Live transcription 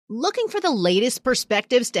Looking for the latest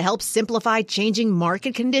perspectives to help simplify changing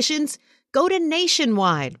market conditions? Go to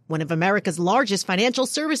Nationwide, one of America's largest financial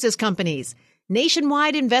services companies.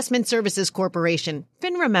 Nationwide Investment Services Corporation,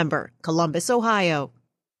 FINRA member, Columbus, Ohio.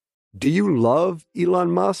 Do you love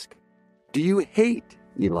Elon Musk? Do you hate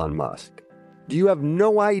Elon Musk? Do you have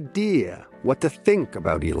no idea what to think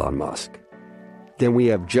about Elon Musk? Then we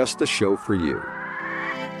have just the show for you.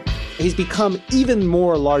 He's become even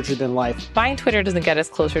more larger than life. Buying Twitter doesn't get us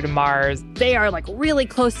closer to Mars. They are really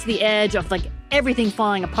close to the edge of everything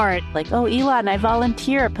falling apart. Oh, Elon, I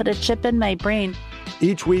volunteer. Put a chip in my brain.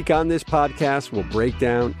 Each week on this podcast, we'll break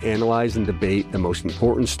down, analyze, and debate the most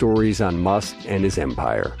important stories on Musk and his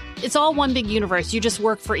empire. It's all one big universe. You just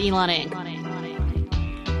work for Elon Inc.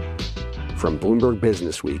 From Bloomberg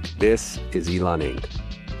Business Week, this is Elon Inc.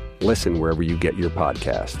 Listen wherever you get your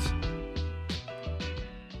podcasts.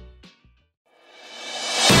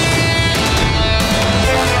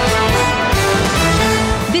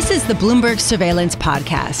 This is the Bloomberg Surveillance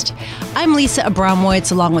Podcast. I'm Lisa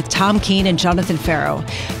Abramowitz, along with Tom Keene and Jonathan Farrow.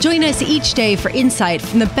 Join us each day for insight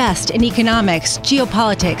from the best in economics,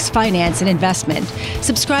 geopolitics, finance, and investment.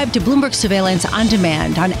 Subscribe to Bloomberg Surveillance on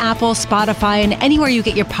demand on Apple, Spotify, and anywhere you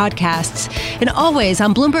get your podcasts, and always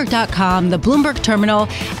on Bloomberg.com, the Bloomberg Terminal,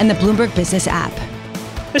 and the Bloomberg Business app.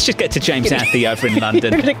 Let's just get to James Athey over in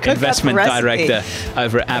London, investment director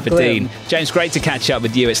over at Aberdeen. James, great to catch up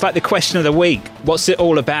with you. It's like the question of the week. What's it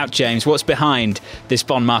all about, James? What's behind this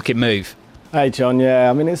bond market move? Hey, John. Yeah,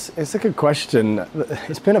 I mean, it's a good question.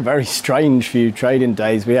 It's been a very strange few trading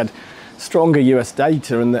days. We had stronger US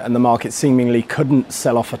data and the market seemingly couldn't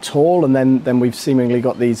sell off at all. And then we've seemingly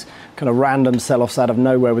got these kind of random sell-offs out of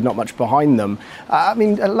nowhere with not much behind them. I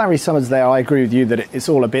mean, Larry Summers there, I agree with you that it's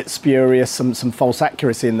all a bit spurious, some false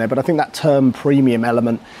accuracy in there, but I think that term premium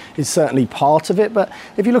element is certainly part of it. But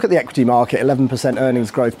if you look at the equity market, 11% earnings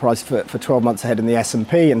growth price for 12 months ahead in the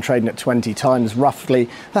S&P and trading at 20 times roughly,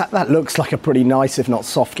 that looks like a pretty nice, if not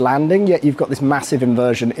soft landing, yet you've got this massive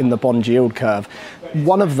inversion in the bond yield curve.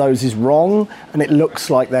 One of those is wrong, and it looks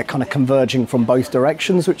like they're kind of converging from both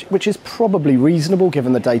directions, which is probably reasonable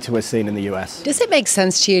given the data we're seeing in the US. Does it make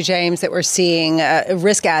sense to you, James, that we're seeing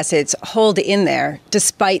risk assets hold in there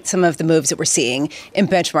despite some of the moves that we're seeing in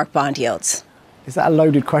benchmark bond yields? Is that a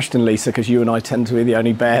loaded question, Lisa? Because you and I tend to be the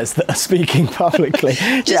only bears that are speaking publicly.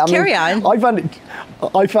 Carry on.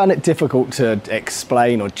 I found it difficult to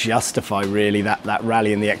explain or justify really that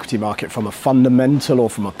rally in the equity market from a fundamental or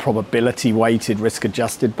from a probability-weighted,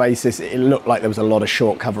 risk-adjusted basis. It looked like there was a lot of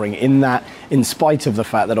short covering in that, in spite of the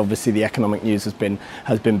fact that obviously the economic news has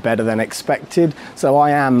been better than expected. So I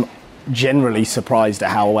am generally surprised at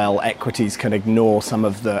how well equities can ignore some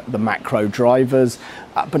of the macro drivers.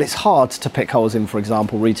 But it's hard to pick holes in, for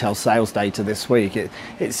example, retail sales data this week.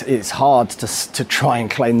 It's hard to try and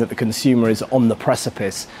claim that the consumer is on the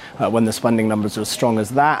precipice when the spending numbers are as strong as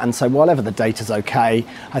that. And so whatever the data's okay,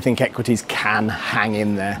 I think equities can hang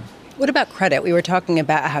in there. What about credit? We were talking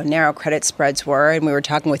about how narrow credit spreads were, and we were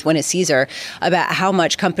talking with Winnie Caesar about how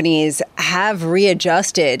much companies have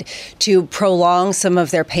readjusted to prolong some of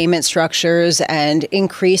their payment structures and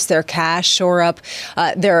increase their cash, shore up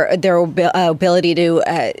their ability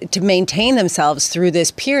to maintain themselves through this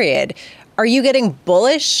period. Are you getting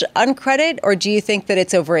bullish on credit, or do you think that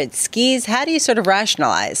it's over its skis? How do you sort of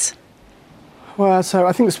rationalize? Well, so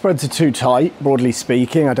I think the spreads are too tight, broadly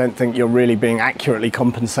speaking. I don't think you're really being accurately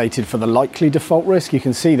compensated for the likely default risk. You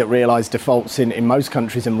can see that realised defaults in most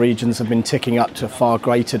countries and regions have been ticking up to a far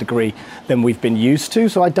greater degree than we've been used to.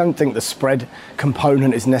 So I don't think the spread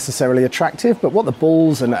component is necessarily attractive. But what the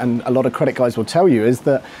bulls and a lot of credit guys will tell you is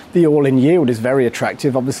that the all-in yield is very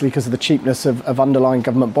attractive, obviously because of the cheapness of underlying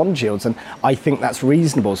government bond yields. And I think that's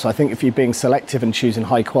reasonable. So I think if you're being selective and choosing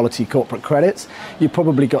high-quality corporate credits, you've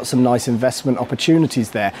probably got some nice investment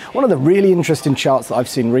opportunities there. One of the really interesting charts that I've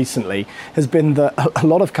seen recently has been that a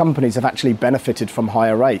lot of companies have actually benefited from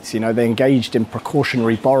higher rates. You know, they engaged in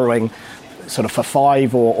precautionary borrowing sort of for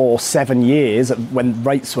 5 or 7 years when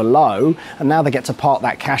rates were low, and now they get to park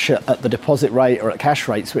that cash at the deposit rate or at cash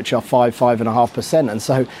rates, which are 5.5%. And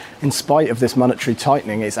so in spite of this monetary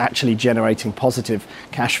tightening, it's actually generating positive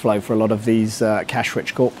cash flow for a lot of these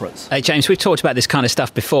cash-rich corporates. Hey, James, we've talked about this kind of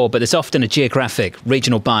stuff before, but there's often a geographic,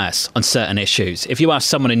 regional bias on certain issues. If you ask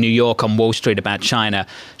someone in New York on Wall Street about China,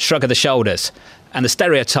 shrug of the shoulders. And the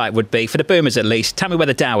stereotype would be, for the boomers at least, tell me where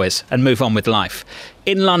the Dow is and move on with life.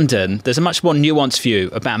 In London, there's a much more nuanced view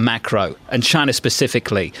about macro and China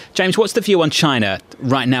specifically. James, what's the view on China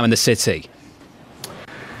right now in the city?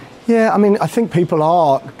 Yeah, I mean, I think people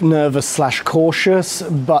are nervous/cautious,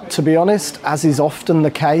 but to be honest, as is often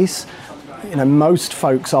the case, most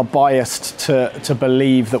folks are biased to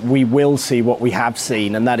believe that we will see what we have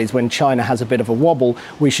seen, and that is when China has a bit of a wobble,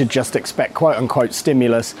 we should just expect quote-unquote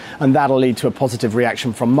stimulus, and that'll lead to a positive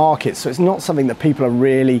reaction from markets. So it's not something that people are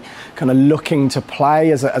really kind of looking to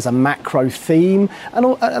play as a macro theme.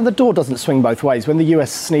 And the door doesn't swing both ways. When the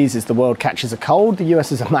US sneezes, the world catches a cold. The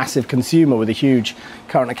US is a massive consumer with a huge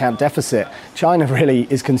current account deficit. China really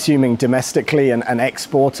is consuming domestically and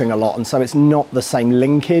exporting a lot, and so it's not the same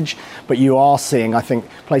linkage. But you are seeing, I think,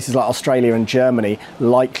 places like Australia and Germany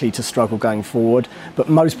likely to struggle going forward. But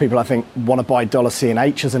most people, I think, want to buy dollar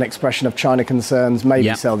CNH as an expression of China concerns,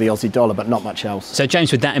 maybe sell the Aussie dollar, but not much else. So,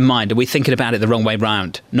 James, with that in mind, are we thinking about it the wrong way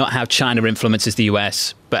round? Not how China influences the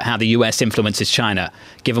US, but how the US influences China,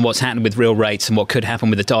 given what's happened with real rates and what could happen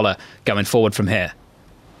with the dollar going forward from here?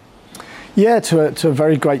 Yeah, to a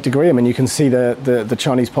very great degree. I mean, you can see the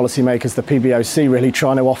Chinese policymakers, the PBOC, really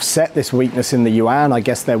trying to offset this weakness in the yuan. I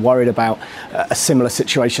guess they're worried about a similar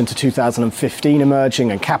situation to 2015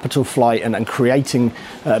 emerging and capital flight and creating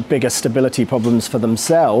bigger stability problems for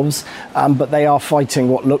themselves. But they are fighting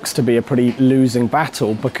what looks to be a pretty losing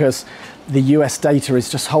battle, because the US data is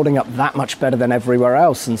just holding up that much better than everywhere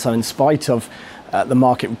else. And so in spite of the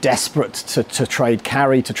market desperate to trade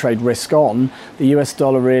carry, to trade risk on, the US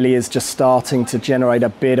dollar really is just starting to generate a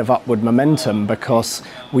bit of upward momentum, because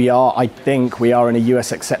I think we are in a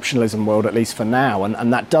US exceptionalism world, at least for now.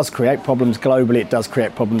 And that does create problems globally. It does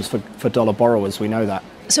create problems for dollar borrowers. We know that.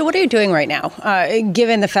 So what are you doing right now,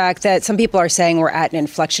 given the fact that some people are saying we're at an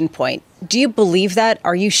inflection point? Do you believe that?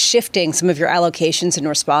 Are you shifting some of your allocations in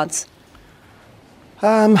response?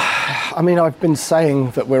 I mean, I've been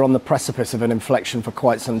saying that we're on the precipice of an inflection for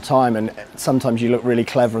quite some time, and sometimes you look really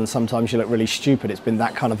clever and sometimes you look really stupid. It's been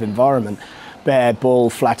that kind of environment. Bear,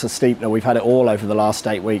 bull, flatter, steepener, we've had it all over the last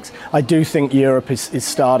 8 weeks. I do think Europe is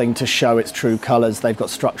starting to show its true colours. They've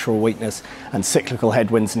got structural weakness and cyclical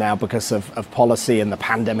headwinds now because of policy and the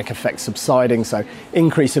pandemic effects subsiding, so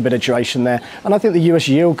increase a bit of duration there. And I think the US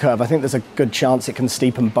yield curve, I think there's a good chance it can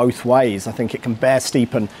steepen both ways. I think it can bear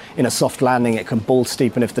steepen in a soft landing, it can bull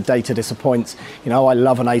steepen if the data disappoints. I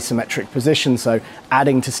love an asymmetric position, so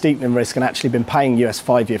adding to steepening risk, and actually been paying US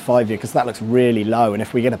 5-year, because that looks really low, and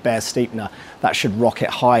if we get a bear steepener, that should rocket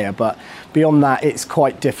higher. But beyond that, it's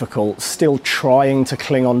quite difficult. Still trying to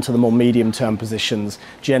cling on to the more medium-term positions,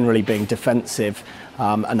 generally being defensive,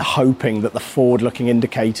 and hoping that the forward-looking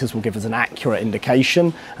indicators will give us an accurate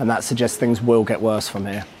indication, and that suggests things will get worse from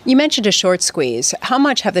here. You mentioned a short squeeze. How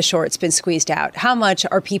much have the shorts been squeezed out? How much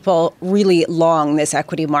are people really long this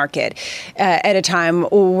equity market at a time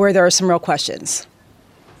where there are some real questions?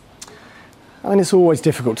 I mean, it's always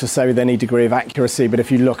difficult to say with any degree of accuracy, but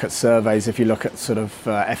if you look at surveys, if you look at sort of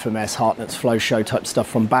FMS, Hartnett's flow show type stuff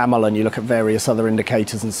from BAML, and you look at various other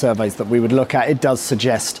indicators and surveys that we would look at, it does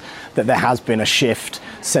suggest that there has been a shift.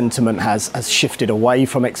 Sentiment has shifted away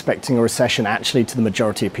from expecting a recession, actually, to the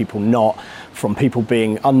majority of people not, from people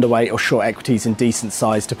being underweight or short equities in decent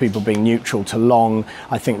size to people being neutral to long.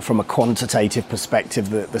 I think from a quantitative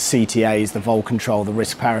perspective, the CTAs, the vol control, the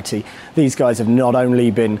risk parity, these guys have not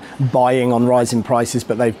only been buying on rising prices,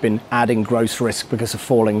 but they've been adding gross risk because of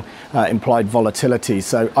falling implied volatility.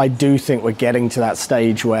 So I do think we're getting to that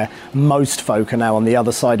stage where most folk are now on the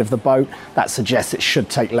other side of the boat. That suggests it should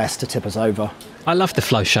take less to tip us over. I love the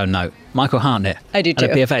flow show note. Michael Hartnett. I do too.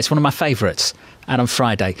 At BFA. It's one of my favourites. Out on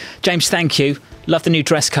Friday. James, thank you. Love the new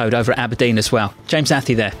dress code over at Aberdeen as well. James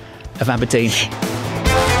Athey there of Aberdeen.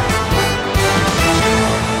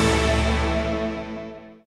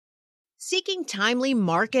 Seeking timely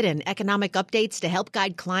market and economic updates to help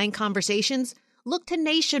guide client conversations? Look to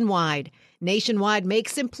Nationwide. Nationwide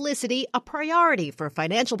makes simplicity a priority for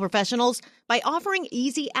financial professionals by offering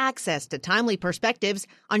easy access to timely perspectives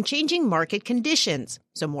on changing market conditions,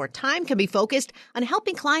 so more time can be focused on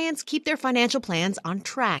helping clients keep their financial plans on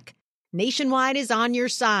track. Nationwide is on your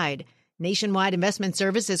side. Nationwide Investment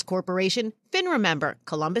Services Corporation, FINRA member,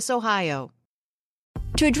 Columbus, Ohio.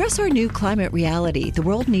 To address our new climate reality, the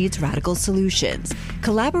world needs radical solutions.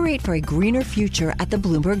 Collaborate for a greener future at the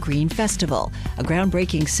Bloomberg Green Festival, a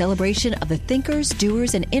groundbreaking celebration of the thinkers,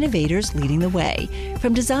 doers, and innovators leading the way.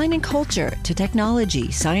 From design and culture to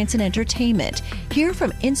technology, science, and entertainment, hear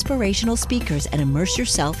from inspirational speakers and immerse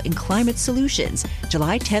yourself in climate solutions.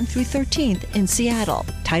 July 10th through 13th in Seattle.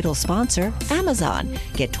 Title sponsor, Amazon.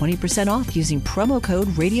 Get 20% off using promo code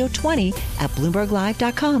Radio20 at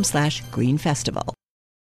BloombergLive.com/Green Festival.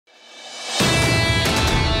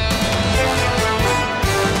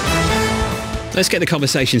 Let's get the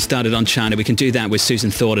conversation started on China. We can do that with Susan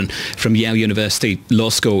Thornton from Yale University Law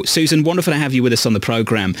School. Susan, wonderful to have you with us on the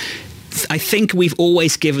programme. I think we've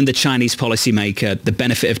always given the Chinese policymaker the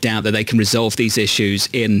benefit of doubt that they can resolve these issues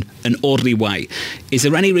in an orderly way. Is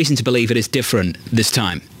there any reason to believe it is different this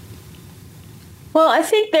time? Well, I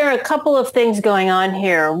think there are a couple of things going on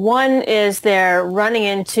here. One is they're running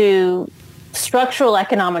into structural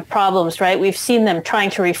economic problems, right? We've seen them trying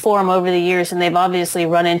to reform over the years, and they've obviously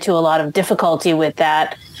run into a lot of difficulty with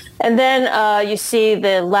that. And then you see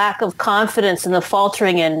the lack of confidence and the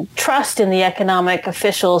faltering in trust in the economic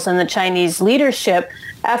officials and the Chinese leadership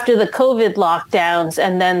after the COVID lockdowns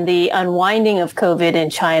and then the unwinding of COVID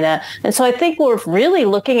in China. And so I think we're really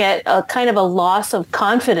looking at a kind of a loss of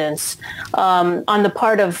confidence on the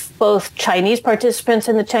part of both Chinese participants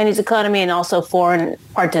in the Chinese economy and also foreign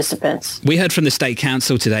participants. We heard from the State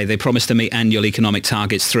Council today. They promised to meet annual economic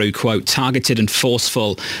targets through, quote, targeted and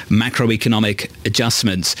forceful macroeconomic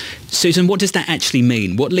adjustments. Susan, what does that actually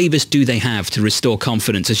mean? What levers do they have to restore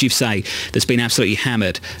confidence, as you say, that's been absolutely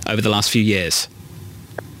hammered over the last few years?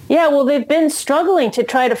 Yeah, well, they've been struggling to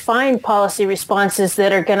try to find policy responses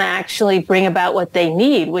that are going to actually bring about what they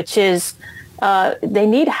need, which is they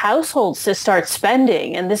need households to start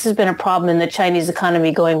spending. And this has been a problem in the Chinese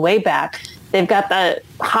economy going way back. They've got the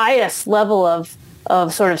highest level of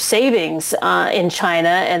sort of savings in China,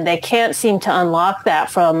 and they can't seem to unlock that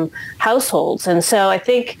from households. And so I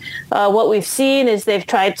think what we've seen is they've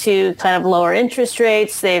tried to kind of lower interest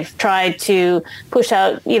rates. They've tried to push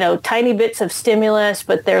out, tiny bits of stimulus,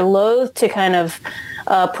 but they're loath to kind of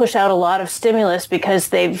push out a lot of stimulus because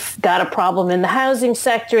they've got a problem in the housing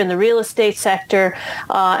sector, in the real estate sector.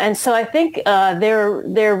 And so I think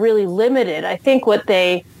they're really limited. I think what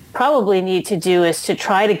they probably need to do is to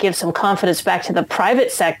try to give some confidence back to the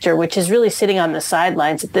private sector, which is really sitting on the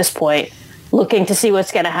sidelines at this point, looking to see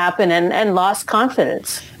what's going to happen and lost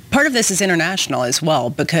confidence. Part of this is international as well,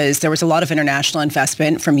 because there was a lot of international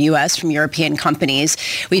investment from U.S., from European companies.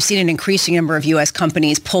 We've seen an increasing number of U.S.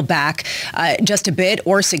 companies pull back just a bit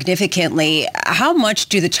or significantly. How much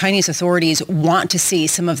do the Chinese authorities want to see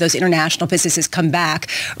some of those international businesses come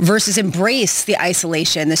back versus embrace the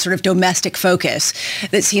isolation, the sort of domestic focus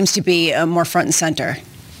that seems to be more front and center?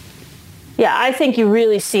 Yeah, I think you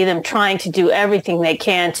really see them trying to do everything they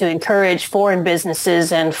can to encourage foreign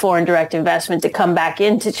businesses and foreign direct investment to come back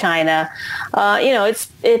into China.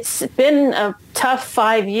 It's been a tough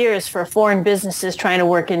 5 years for foreign businesses trying to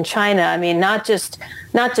work in China. I mean, not just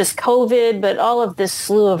COVID, but all of this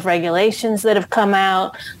slew of regulations that have come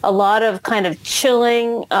out, a lot of kind of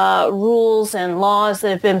chilling rules and laws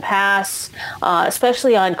that have been passed,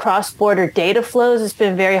 especially on cross-border data flows. It's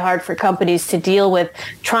been very hard for companies to deal with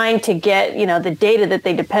trying to get, the data that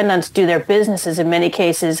they depend on to do their businesses in many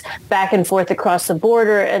cases back and forth across the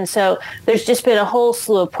border. And so there's just been a whole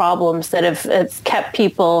slew of problems that have kept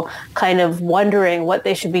people kind of wondering what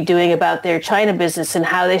they should be doing about their China business and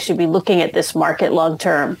how they should be looking at this market long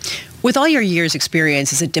term. With all your years'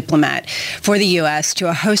 experience as a diplomat for the U.S. to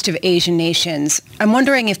a host of Asian nations, I'm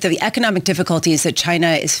wondering if the economic difficulties that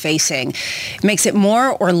China is facing makes it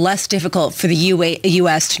more or less difficult for the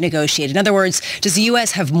U.S. to negotiate. In other words, does the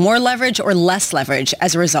U.S. have more leverage or less leverage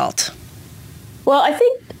as a result? Well, I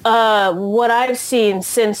think what I've seen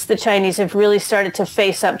since the Chinese have really started to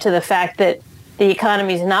face up to the fact that the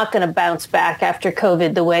economy is not going to bounce back after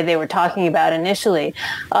COVID the way they were talking about initially.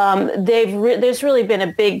 There's really been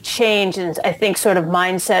a big change in, I think, sort of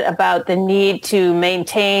mindset about the need to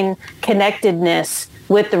maintain connectedness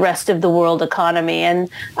with the rest of the world economy. And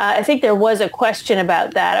I think there was a question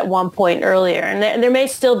about that at one point earlier. And there may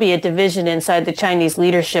still be a division inside the Chinese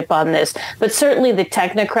leadership on this. But certainly the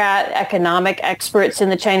technocrat economic experts in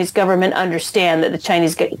the Chinese government understand that the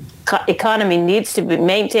Chinese economy needs to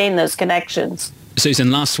maintain those connections.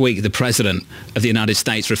 Susan, last week, the President of the United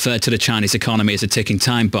States referred to the Chinese economy as a ticking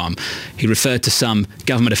time bomb. He referred to some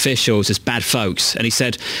government officials as bad folks. And he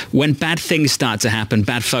said, when bad things start to happen,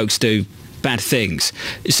 bad folks do bad things.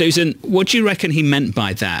 Susan, what do you reckon he meant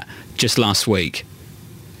by that just last week?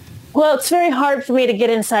 Well, it's very hard for me to get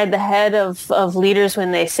inside the head of leaders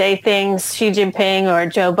when they say things, Xi Jinping or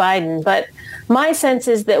Joe Biden. But my sense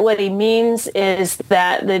is that what he means is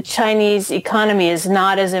that the Chinese economy is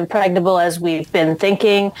not as impregnable as we've been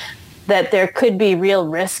thinking, that there could be real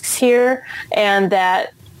risks here, and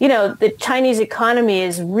that the Chinese economy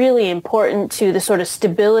is really important to the sort of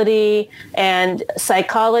stability and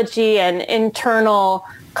psychology and internal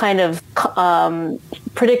kind of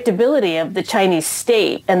predictability of the Chinese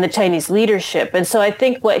state and the Chinese leadership. And so I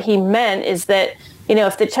think what he meant is that,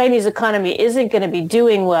 if the Chinese economy isn't going to be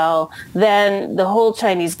doing well, then the whole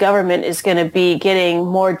Chinese government is going to be getting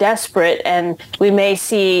more desperate, and we may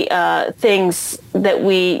see things that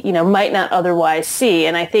we, might not otherwise see.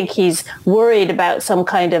 And I think he's worried about some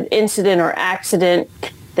kind of incident or accident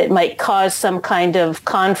that might cause some kind of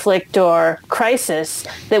conflict or crisis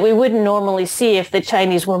that we wouldn't normally see if the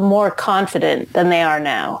Chinese were more confident than they are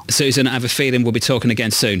now. Susan, I have a feeling we'll be talking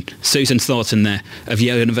again soon. Susan Thornton there of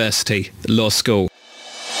Yale University Law School.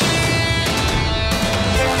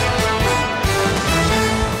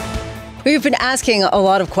 We've been asking a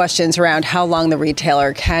lot of questions around how long the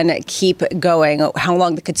retailer can keep going, how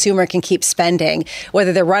long the consumer can keep spending,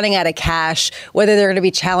 whether they're running out of cash, whether they're going to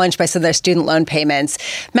be challenged by some of their student loan payments.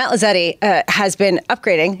 Matt Lazzetti has been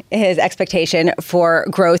upgrading his expectation for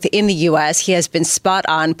growth in the U.S. He has been spot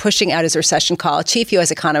on, pushing out his recession call, chief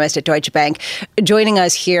U.S. economist at Deutsche Bank, joining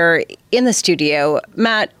us here in the studio.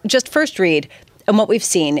 Matt, just first read and what we've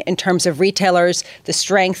seen in terms of retailers, the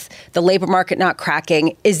strength, the labor market not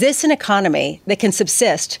cracking. Is this an economy that can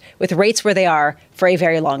subsist with rates where they are for a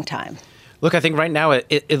very long time? Look, I think right now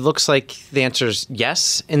it looks like the answer is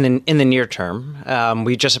yes in the near term.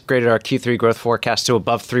 We just upgraded our Q3 growth forecast to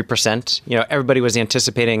above 3%. Everybody was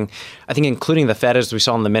anticipating, I think including the Fed, as we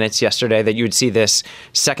saw in the minutes yesterday, that you would see this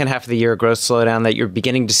second half of the year growth slowdown, that you're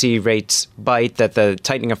beginning to see rates bite, that the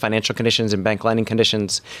tightening of financial conditions and bank lending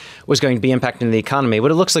conditions was going to be impacting the economy. What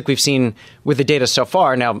it looks like we've seen with the data so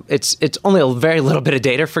far, now it's only a very little bit of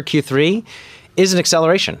data for Q3, is an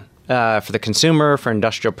acceleration. For the consumer, for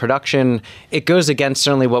industrial production. It goes against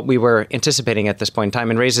certainly what we were anticipating at this point in time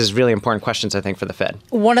and raises really important questions, I think, for the Fed.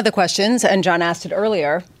 One of the questions, and John asked it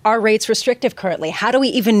earlier, are rates restrictive currently? How do we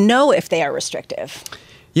even know if they are restrictive?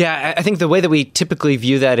 Yeah, I think the way that we typically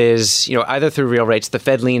view that is, either through real rates, the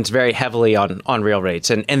Fed leans very heavily on real rates.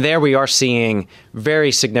 And there we are seeing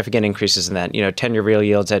very significant increases in that, 10-year real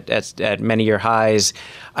yields at many-year highs.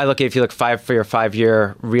 If you look for your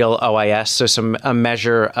 5-year real OIS, so a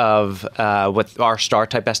measure of what our star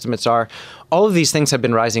type estimates are. All of these things have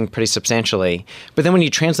been rising pretty substantially. But then when you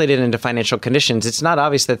translate it into financial conditions, it's not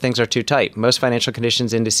obvious that things are too tight. Most financial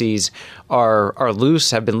conditions indices are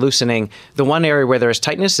loose, have been loosening. The one area where there is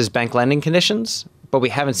tightness is bank lending conditions, but we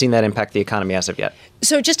haven't seen that impact the economy as of yet.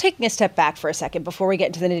 So just taking a step back for a second before we get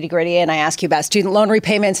into the nitty gritty and I ask you about student loan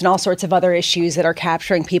repayments and all sorts of other issues that are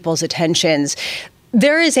capturing people's attentions.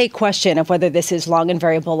 There is a question of whether this is long and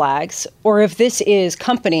variable lags or if this is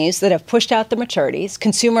companies that have pushed out the maturities,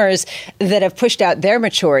 consumers that have pushed out their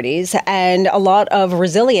maturities, and a lot of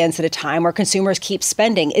resilience at a time where consumers keep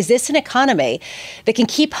spending. Is this an economy that can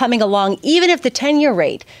keep humming along even if the 10-year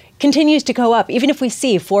rate continues to go up, even if we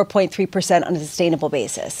see 4.3% on a sustainable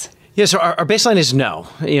basis? Yeah, so our baseline is no.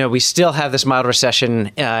 We still have this mild recession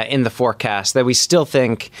in the forecast, that we still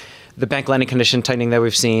think the bank lending condition tightening that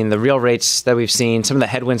we've seen, the real rates that we've seen, some of the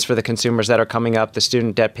headwinds for the consumers that are coming up, the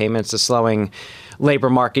student debt payments, the slowing labor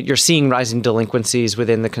market. You're seeing rising delinquencies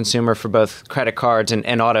within the consumer for both credit cards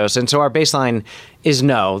and autos. And so our baseline is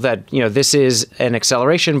no, that this is an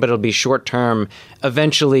acceleration, but it'll be short term.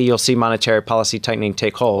 Eventually, you'll see monetary policy tightening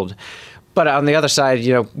take hold. But on the other side,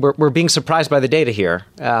 we're being surprised by the data here.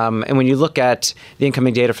 And when you look at the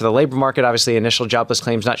incoming data for the labor market, obviously initial jobless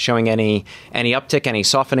claims not showing any uptick, any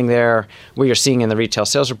softening there. What you're seeing in the retail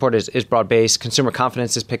sales report is broad-based. Consumer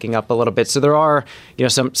confidence is picking up a little bit. So there are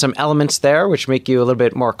some elements there which make you a little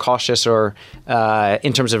bit more cautious or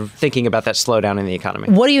in terms of thinking about that slowdown in the economy.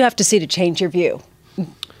 What do you have to see to change your view?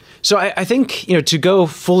 So I think, to go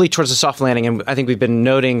fully towards a soft landing, and I think we've been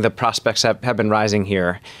noting the prospects have been rising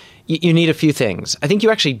here, you need a few things. I think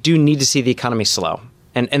you actually do need to see the economy slow.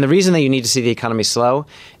 And the reason that you need to see the economy slow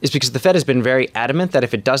is because the Fed has been very adamant that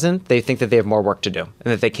if it doesn't, they think that they have more work to do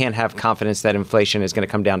and that they can't have confidence that inflation is going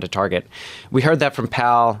to come down to target. We heard that from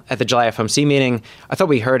Powell at the July FOMC meeting. I thought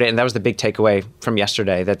we heard it, and that was the big takeaway from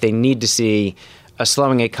yesterday, that they need to see a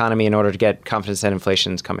slowing economy in order to get confidence that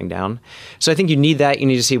inflation is coming down. So I think you need that. You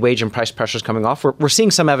need to see wage and price pressures coming off. We're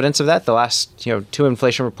seeing some evidence of that. The last 2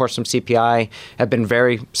 inflation reports from CPI have been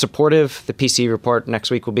very supportive. The PCE report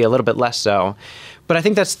next week will be a little bit less so. But I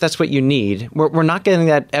think that's what you need. We're not getting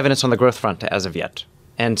that evidence on the growth front as of yet.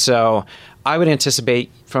 And so I would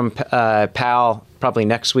anticipate from Powell probably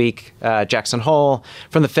next week, Jackson Hole,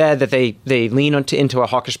 from the Fed, that they lean into a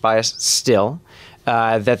hawkish bias still.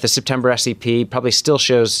 that the September SEP probably still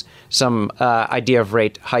shows some idea of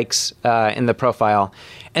rate hikes in the profile.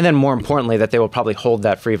 And then more importantly, that they will probably hold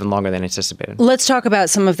that for even longer than anticipated. Let's talk about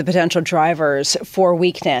some of the potential drivers for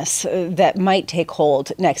weakness that might take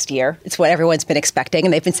hold next year. It's what everyone's been expecting,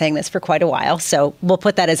 and they've been saying this for quite a while. So we'll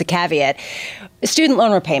put that as a caveat. Student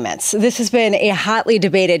loan repayments. This has been a hotly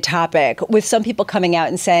debated topic, with some people coming out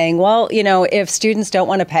and saying, well, if students don't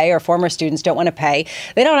want to pay or former students don't want to pay,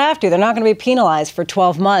 they don't have to. They're not going to be penalized for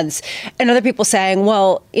 12 months. And other people saying,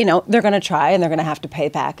 well, they're going to try and they're going to have to pay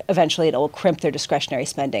back. Eventually, it will crimp their discretionary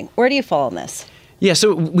spending. Where do you fall on this? Yeah,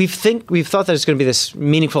 so we've thought that it's going to be this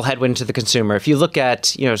meaningful headwind to the consumer. If you look at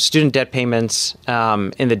student debt payments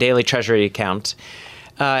in the daily Treasury account,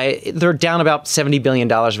 they're down about $70 billion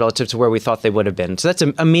relative to where we thought they would have been. So that's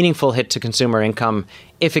a meaningful hit to consumer income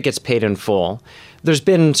if it gets paid in full. There's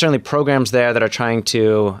been certainly programs there that are trying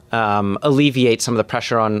to alleviate some of the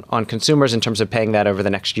pressure on consumers in terms of paying that over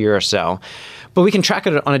the next year or so. But we can track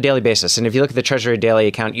it on a daily basis. And if you look at the Treasury daily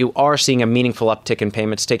account, you are seeing a meaningful uptick in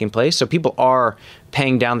payments taking place. So people are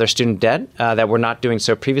paying down their student debt that were not doing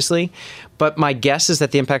so previously. But my guess is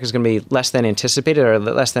that the impact is going to be less than anticipated or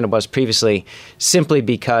less than it was previously, simply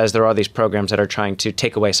because there are these programs that are trying to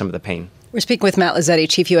take away some of the pain. We're speaking with Matt Lazzetti,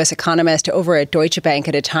 chief U.S. economist over at Deutsche Bank,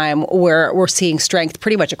 at a time where we're seeing strength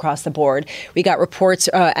pretty much across the board. We got reports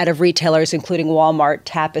out of retailers, including Walmart,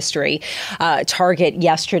 Tapestry, Target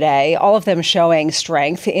yesterday, all of them showing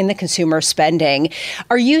strength in the consumer spending.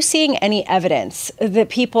 Are you seeing any evidence that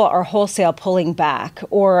people are wholesale pulling back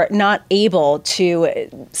or not able to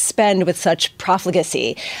spend with such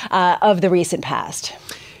profligacy of the recent past?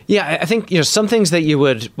 Yeah, I think some things that you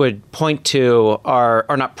would point to are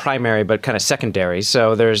not primary but kind of secondary.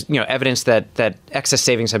 So there's evidence that excess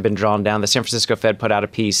savings have been drawn down. The San Francisco Fed put out a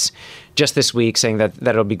piece just this week saying that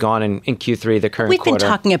it'll be gone in Q3, the current quarter. We've been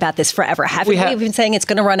talking about this forever, haven't we? We've been saying it's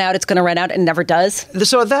going to run out, and never does.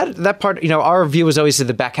 So that part, our view was always at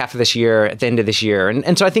the back half of this year, at the end of this year.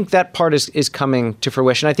 And so I think that part is coming to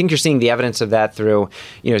fruition. I think you're seeing the evidence of that through,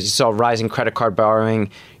 you saw rising credit card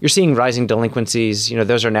borrowing. You're seeing rising delinquencies.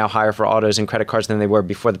 Those are now higher for autos and credit cards than they were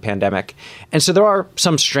before the pandemic. And so there are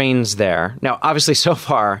some strains there. Now, obviously, so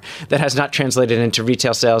far, that has not translated into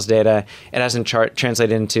retail sales data. It hasn't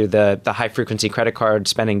translated into the high-frequency credit card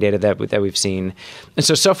spending data that we've seen. And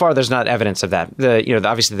so far, there's not evidence of that.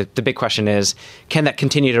 Obviously, the big question is, can that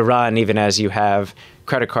continue to run even as you have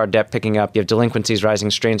credit card debt picking up, you have delinquencies rising,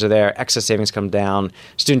 strains are there, excess savings come down,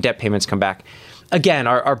 student debt payments come back? Again,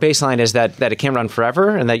 our baseline is that it can't run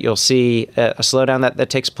forever and that you'll see a slowdown that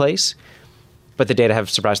takes place, but the data have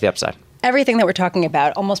surprised the upside. Everything that we're talking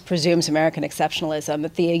about almost presumes American exceptionalism,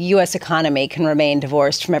 that the U.S. economy can remain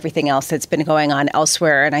divorced from everything else that's been going on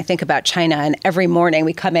elsewhere. And I think about China, and every morning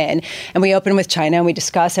we come in and we open with China and we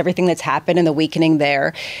discuss everything that's happened and the weakening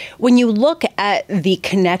there. When you look at the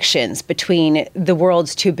connections between the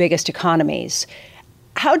world's two biggest economies,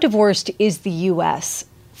 how divorced is the U.S.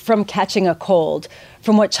 from catching a cold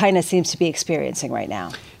from what China seems to be experiencing right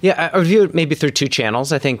now? Yeah, I would view it maybe through two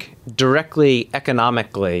channels. I think directly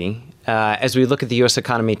economically, as we look at the U.S.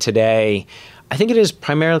 economy today, I think it is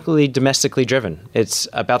primarily domestically driven. It's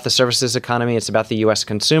about the services economy. It's about the U.S.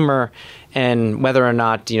 consumer, and whether or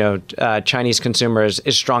not Chinese consumers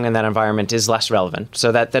is strong in that environment is less relevant.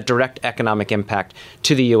 So that direct economic impact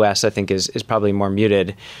to the U.S. I think is probably more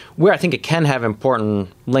muted. Where I think it can have important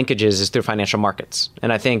linkages is through financial markets,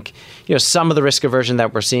 and I think some of the risk aversion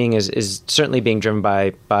that we're seeing is certainly being driven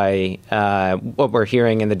by what we're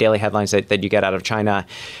hearing in the daily headlines that you get out of China.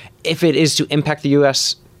 If it is to impact the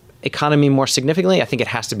U.S. economy more significantly, I think it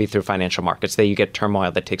has to be through financial markets that you get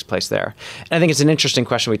turmoil that takes place there. And I think it's an interesting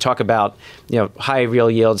question. We talk about high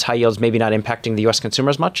real yields, high yields maybe not impacting the U.S.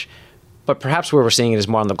 consumer as much, but perhaps where we're seeing it is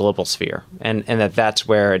more on the global sphere, and that's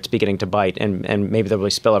where it's beginning to bite, and maybe there will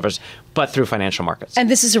be spillovers, but through financial markets. And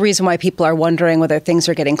this is a reason why people are wondering whether things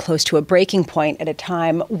are getting close to a breaking point at a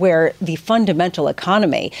time where the fundamental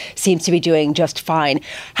economy seems to be doing just fine.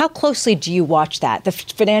 How closely do you watch that? The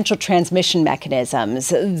financial transmission mechanisms,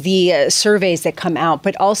 the surveys that come out,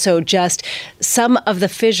 but also just some of the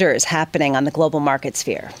fissures happening on the global market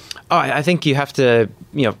sphere? Oh, I think you have to,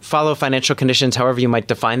 follow financial conditions, however you might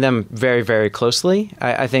define them, very, very closely.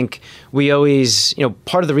 I think we always,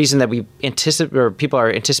 part of the reason that we anticipate, or people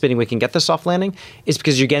are anticipating we can get the soft landing, is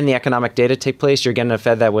because you're getting the economic data take place. You're getting a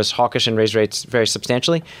Fed that was hawkish and raised rates very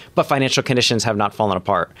substantially, but financial conditions have not fallen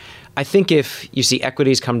apart. I think if you see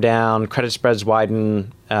equities come down, credit spreads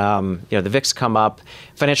widen, the VIX come up,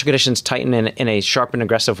 financial conditions tighten in a sharp and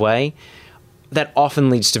aggressive way, that often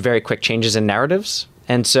leads to very quick changes in narratives.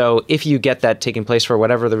 And so if you get that taking place for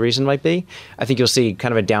whatever the reason might be, I think you'll see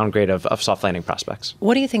kind of a downgrade of soft landing prospects.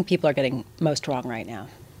 What do you think people are getting most wrong right now?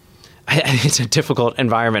 It's a difficult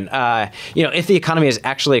environment. If the economy is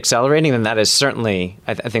actually accelerating, then that is certainly,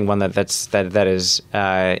 I think, one that is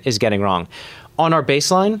getting wrong. On our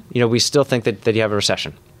baseline, we still think that you have a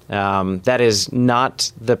recession. That is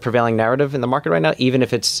not the prevailing narrative in the market right now, even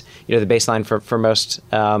if it's the baseline for most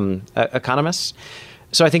economists.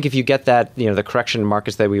 So I think if you get that, the correction in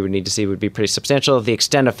markets that we would need to see would be pretty substantial. The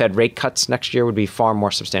extent of Fed rate cuts next year would be far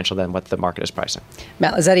more substantial than what the market is pricing.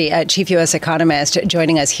 Matt Lazzetti, Chief U.S. Economist,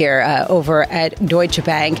 joining us here over at Deutsche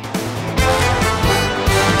Bank.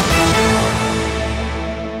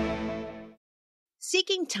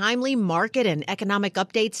 Seeking timely market and economic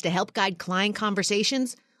updates to help guide client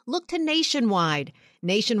conversations? Look to Nationwide.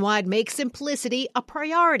 Nationwide makes simplicity a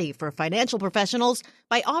priority for financial professionals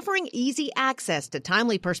by offering easy access to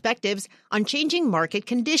timely perspectives on changing market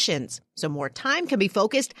conditions, so more time can be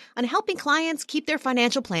focused on helping clients keep their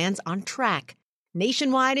financial plans on track.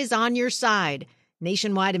 Nationwide is on your side.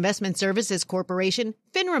 Nationwide Investment Services Corporation,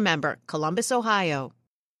 FINRA member, Columbus, Ohio.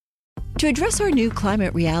 To address our new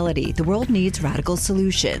climate reality, the world needs radical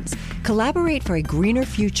solutions. Collaborate for a greener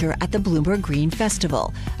future at the Bloomberg Green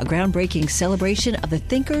Festival, a groundbreaking celebration of the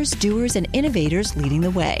thinkers, doers, and innovators leading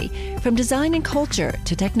the way. From design and culture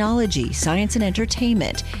to technology, science, and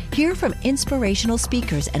entertainment, hear from inspirational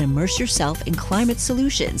speakers and immerse yourself in climate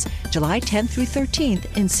solutions. July 10th through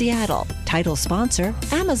 13th in Seattle. Title sponsor,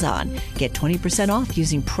 Amazon. Get 20% off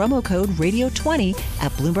using promo code Radio20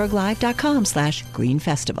 at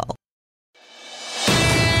BloombergLive.com/greenfestival.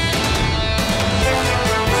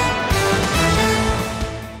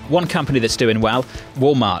 One company that's doing well,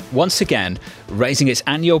 Walmart, once again raising its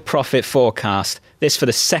annual profit forecast, this for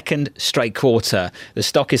the second straight quarter. The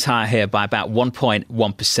stock is higher here by about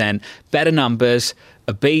 1.1%. Better numbers,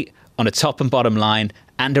 a beat on a top and bottom line,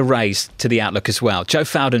 and a raise to the outlook as well. Joe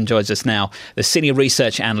Fowden joins us now, the Senior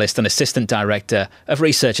Research Analyst and Assistant Director of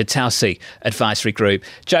Research at Telsey Advisory Group.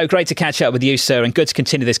 Joe, great to catch up with you, sir, and good to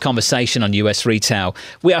continue this conversation on US retail.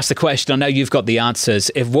 We asked the question, I know you've got the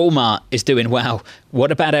answers. If Walmart is doing well,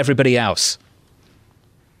 what about everybody else?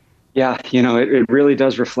 Yeah, it really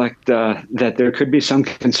does reflect that there could be some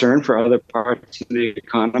concern for other parts of the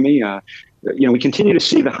economy. We continue to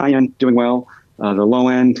see the high end doing well. The low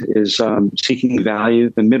end is seeking value.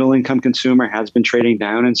 The middle income consumer has been trading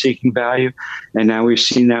down and seeking value. And now we've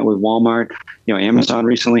seen that with Walmart. Amazon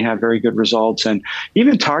recently had very good results. And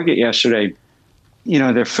even Target yesterday,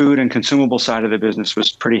 their food and consumable side of the business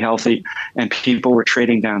was pretty healthy. And people were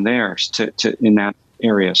trading down theirs to in that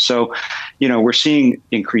area. So, we're seeing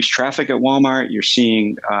increased traffic at Walmart. You're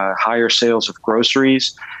seeing higher sales of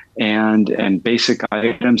groceries and basic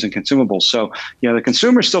items and consumables. So, the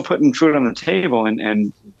consumer's still putting food on the table,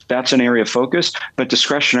 and that's an area of focus, but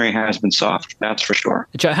discretionary has been soft, that's for sure.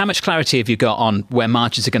 Joe, how much clarity have you got on where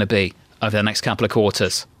margins are going to be over the next couple of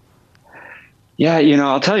quarters? Yeah,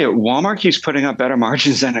 I'll tell you, Walmart keeps putting up better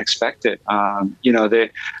margins than expected. I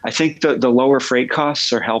think the lower freight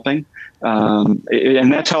costs are helping.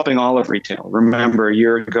 And that's helping all of retail. Remember, a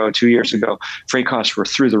year ago, 2 years ago, freight costs were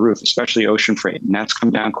through the roof, especially ocean freight, and that's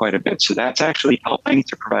come down quite a bit. So that's actually helping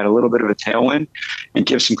to provide a little bit of a tailwind and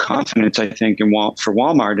give some confidence, I think, for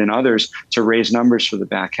Walmart and others to raise numbers for the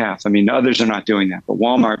back half. I mean, others are not doing that, but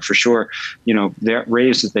Walmart for sure, their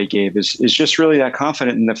raise that they gave is just really that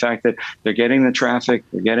confident in the fact that they're getting the traffic,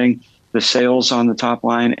 they're getting the sales on the top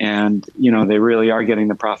line, and, they really are getting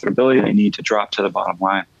the profitability they need to drop to the bottom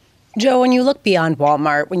line. Joe, when you look beyond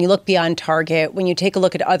Walmart, when you look beyond Target, when you take a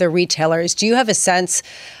look at other retailers, do you have a sense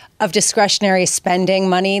of discretionary spending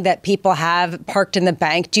money that people have parked in the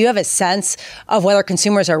bank? Do you have a sense of whether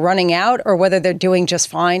consumers are running out or whether they're doing just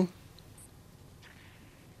fine?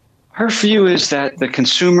 Our view is that the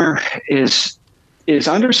consumer is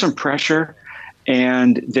under some pressure,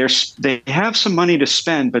 and they have some money to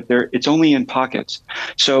spend, but it's only in pockets.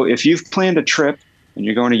 So if you've planned a trip and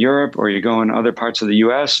you're going to Europe or you're going to other parts of the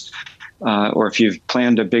U.S., or if you've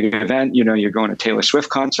planned a big event, you're going to Taylor Swift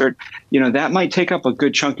concert, that might take up a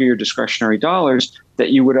good chunk of your discretionary dollars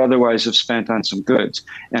that you would otherwise have spent on some goods.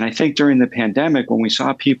 And I think during the pandemic, when we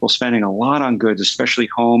saw people spending a lot on goods, especially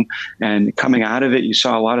home, and coming out of it, you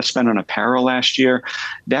saw a lot of spend on apparel last year,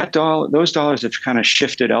 those dollars have kind of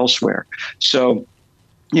shifted elsewhere. So,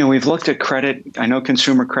 we've looked at credit. I know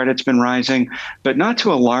consumer credit's been rising, but not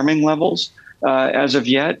to alarming levels as of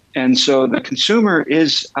yet. And so the consumer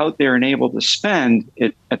is out there and able to spend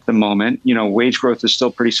it at the moment. Wage growth is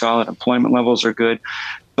still pretty solid. Employment levels are good.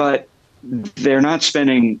 But they're not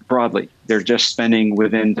spending broadly. They're just spending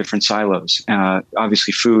within different silos.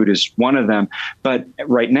 Obviously, food is one of them. But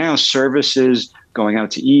right now, services, going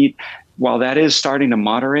out to eat, while that is starting to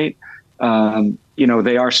moderate, they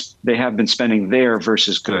have been spending there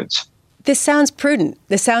versus goods. This sounds prudent.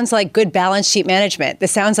 This sounds like good balance sheet management.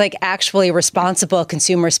 This sounds like actually responsible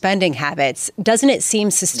consumer spending habits. Doesn't it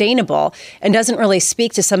seem sustainable and doesn't really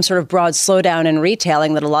speak to some sort of broad slowdown in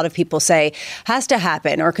retailing that a lot of people say has to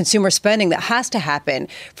happen, or consumer spending that has to happen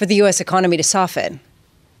for the U.S. economy to soften?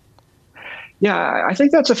 Yeah, I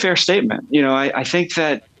think that's a fair statement. I think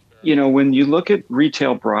that, when you look at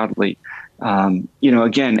retail broadly,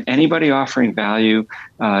 again, anybody offering value,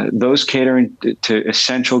 those catering to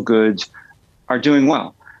essential goods are doing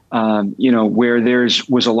well. Where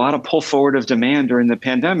was a lot of pull forward of demand during the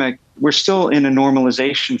pandemic, we're still in a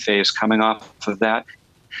normalization phase coming off of that.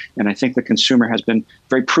 And I think the consumer has been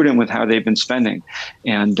very prudent with how they've been spending.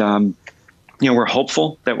 And, we're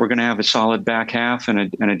hopeful that we're going to have a solid back half and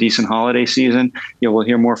a decent holiday season. We'll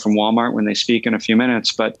hear more from Walmart when they speak in a few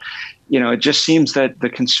minutes. But, it just seems that the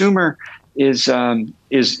consumer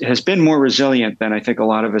has been more resilient than I think a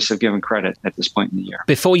lot of us have given credit at this point in the year.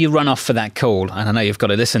 Before you run off for that call, and I know you've got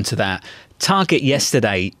to listen to that, Target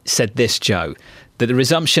yesterday said this, Joe, that the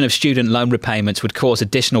resumption of student loan repayments would cause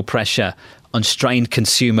additional pressure on strained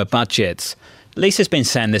consumer budgets. Lisa's been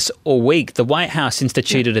saying this all week. The White House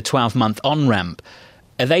instituted a 12-month on-ramp.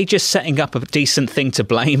 Are they just setting up a decent thing to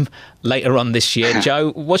blame later on this year?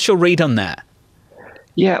 Joe, what's your read on that?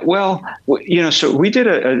 Yeah, well, so we did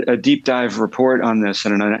a deep dive report on this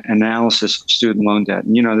and an analysis of student loan debt.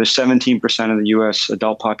 And, there's 17% of the U.S.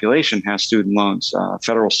 adult population has student loans,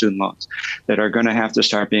 federal student loans, that are going to have to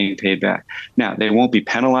start being paid back. Now, they won't be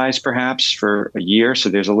penalized perhaps for a year, so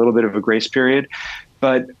there's a little bit of a grace period.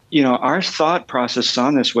 But, our thought process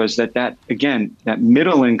on this was that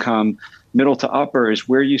middle income, middle to upper is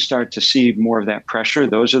where you start to see more of that pressure.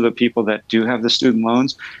 Those are the people that do have the student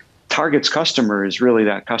loans. Target's customer is really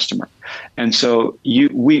that customer. And so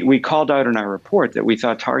we called out in our report that we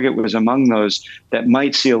thought Target was among those that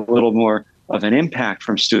might see a little more of an impact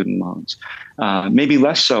from student loans. Maybe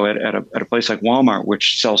less so at a place like Walmart,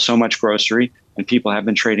 which sells so much grocery and people have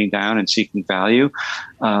been trading down and seeking value.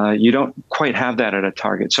 You don't quite have that at a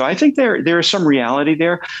Target. So I think there is some reality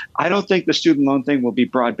there. I don't think the student loan thing will be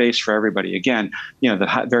broad-based for everybody. Again,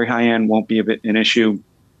 the very high end won't be an issue.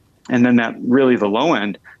 And then the low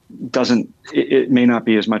end it may not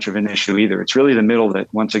be as much of an issue either. It's really the middle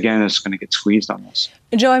that, once again, is going to get squeezed on this.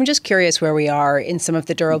 Joe, I'm just curious where we are in some of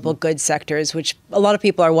the durable goods sectors, which a lot of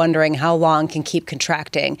people are wondering how long can keep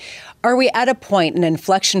contracting. Are we at a point, an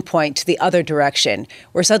inflection point to the other direction,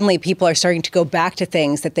 where suddenly people are starting to go back to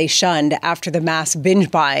things that they shunned after the mass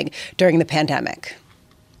binge buying during the pandemic?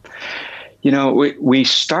 We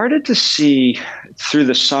started to see through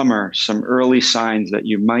the summer some early signs that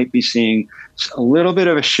you might be seeing a little bit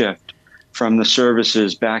of a shift from the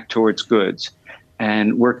services back towards goods.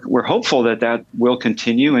 And we're hopeful that will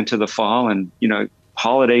continue into the fall. And,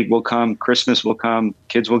 holiday will come, Christmas will come,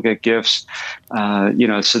 kids will get gifts,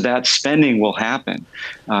 so that spending will happen.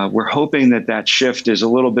 We're hoping that shift is a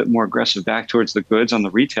little bbit more aggressive back towards the goods on the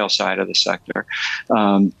retail side of the sector.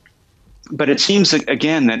 But it seems,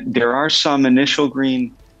 again, that there are some initial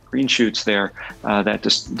green shoots there that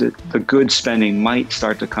the good spending might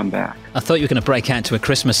start to come back. I thought you were going to break out to a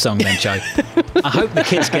Christmas song then, Joe. I hope the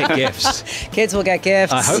kids get gifts. Kids will get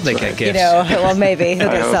gifts. I hope they get gifts. Well, maybe.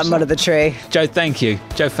 They'll get something under the tree. Joe, thank you.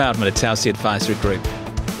 Joe Feldman at Telsey Advisory Group.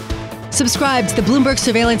 Subscribe to the Bloomberg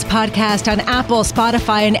Surveillance Podcast on Apple,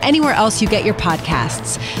 Spotify, and anywhere else you get your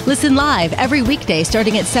podcasts. Listen live every weekday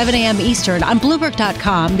starting at 7 a.m. Eastern on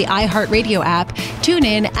Bloomberg.com, the iHeartRadio app,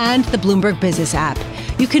 TuneIn, and the Bloomberg Business app.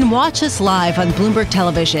 You can watch us live on Bloomberg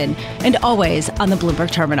Television and always on the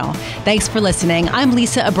Bloomberg Terminal. Thanks for listening. I'm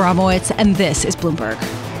Lisa Abramowitz, and this is Bloomberg.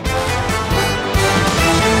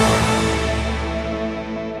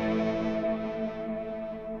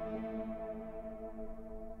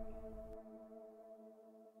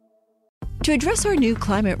 To address our new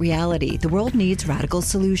climate reality, the world needs radical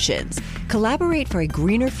solutions. Collaborate for a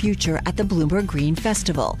greener future at the Bloomberg Green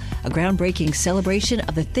Festival, a groundbreaking celebration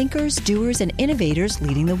of the thinkers, doers, and innovators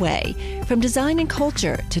leading the way. From design and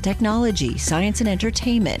culture to technology, science, and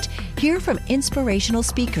entertainment, hear from inspirational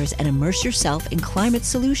speakers and immerse yourself in climate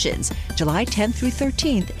solutions. July 10th through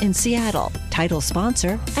 13th in Seattle. Title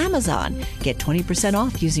sponsor, Amazon. Get 20%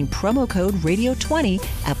 off using promo code RADIO20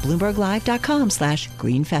 at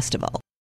BloombergLive.com/Green Festival.